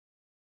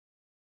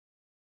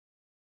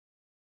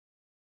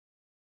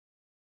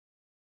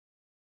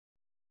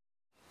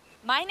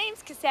My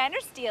name's Cassandra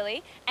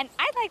Steely, and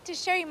I'd like to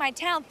show you my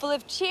town full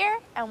of cheer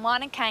and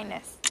wanted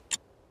kindness.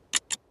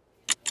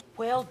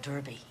 Well,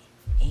 Derby,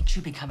 ain't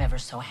you become ever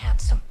so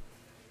handsome?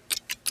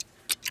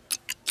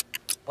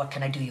 What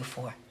can I do you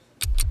for?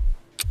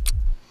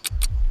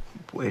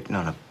 Waiting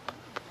on a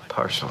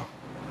parcel.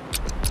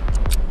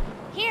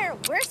 Here,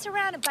 we're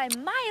surrounded by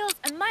miles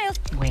and miles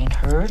You ain't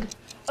heard?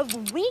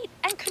 of wheat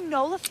and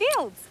canola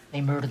fields.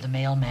 They murdered the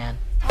mailman.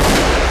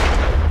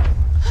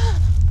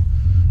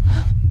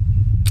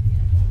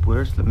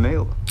 Where's the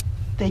mail?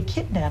 They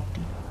kidnapped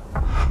him.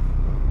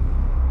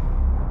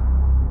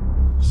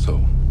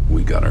 So,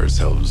 we got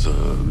ourselves a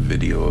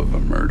video of a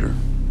murder?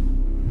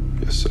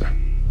 Yes, sir.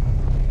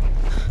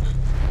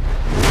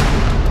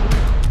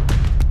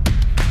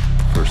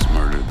 First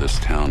murder this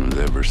town has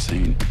ever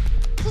seen.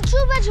 Is it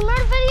true about your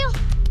murder video?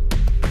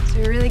 So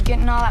you're really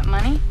getting all that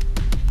money?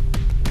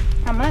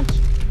 How much?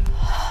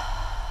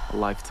 A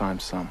lifetime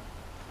sum.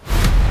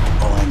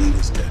 All I need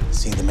is to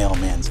see the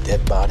mailman's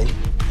dead body,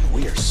 and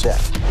we are set.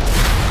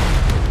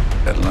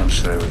 At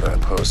lunch today with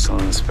that postal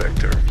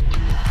inspector.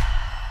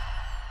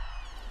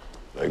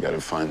 I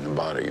gotta find the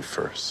body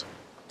first.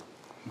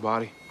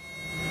 Body.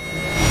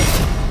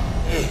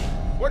 Hey,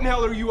 what in the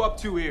hell are you up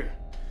to here?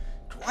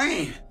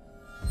 Dwayne!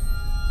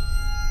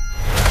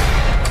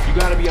 You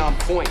gotta be on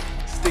point.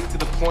 Stick to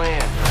the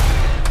plan.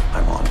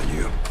 I'm on to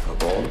you.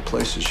 Of all the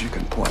places you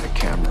can point a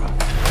camera,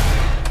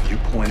 you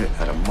point it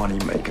at a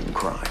money-making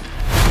crime.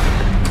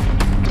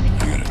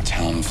 I got a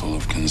town full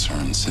of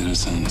concerned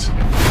citizens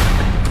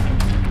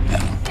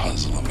and a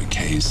puzzle of a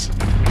case.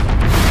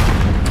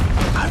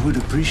 I would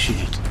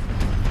appreciate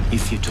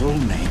if you told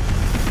me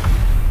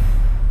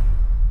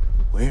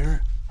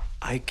where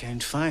I can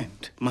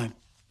find my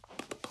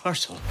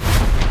parcel.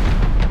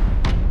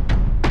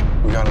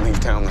 We gotta leave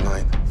town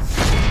tonight.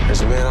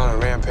 There's a man on a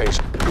rampage.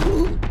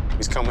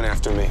 He's coming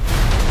after me.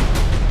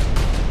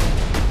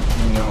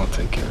 You know I'll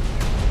take care of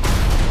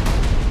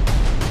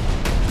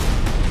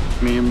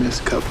you. Me and Miss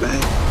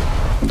Cutbank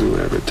will do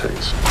whatever it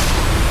takes.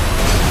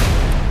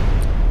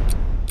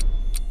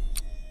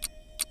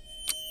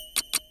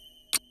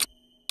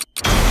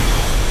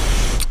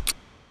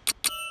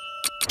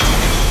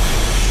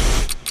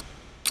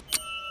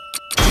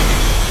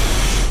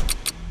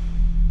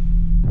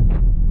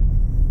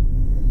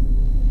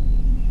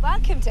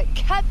 Welcome to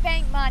Cut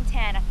Bank,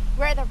 Montana,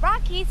 where the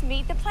Rockies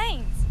meet the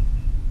plains.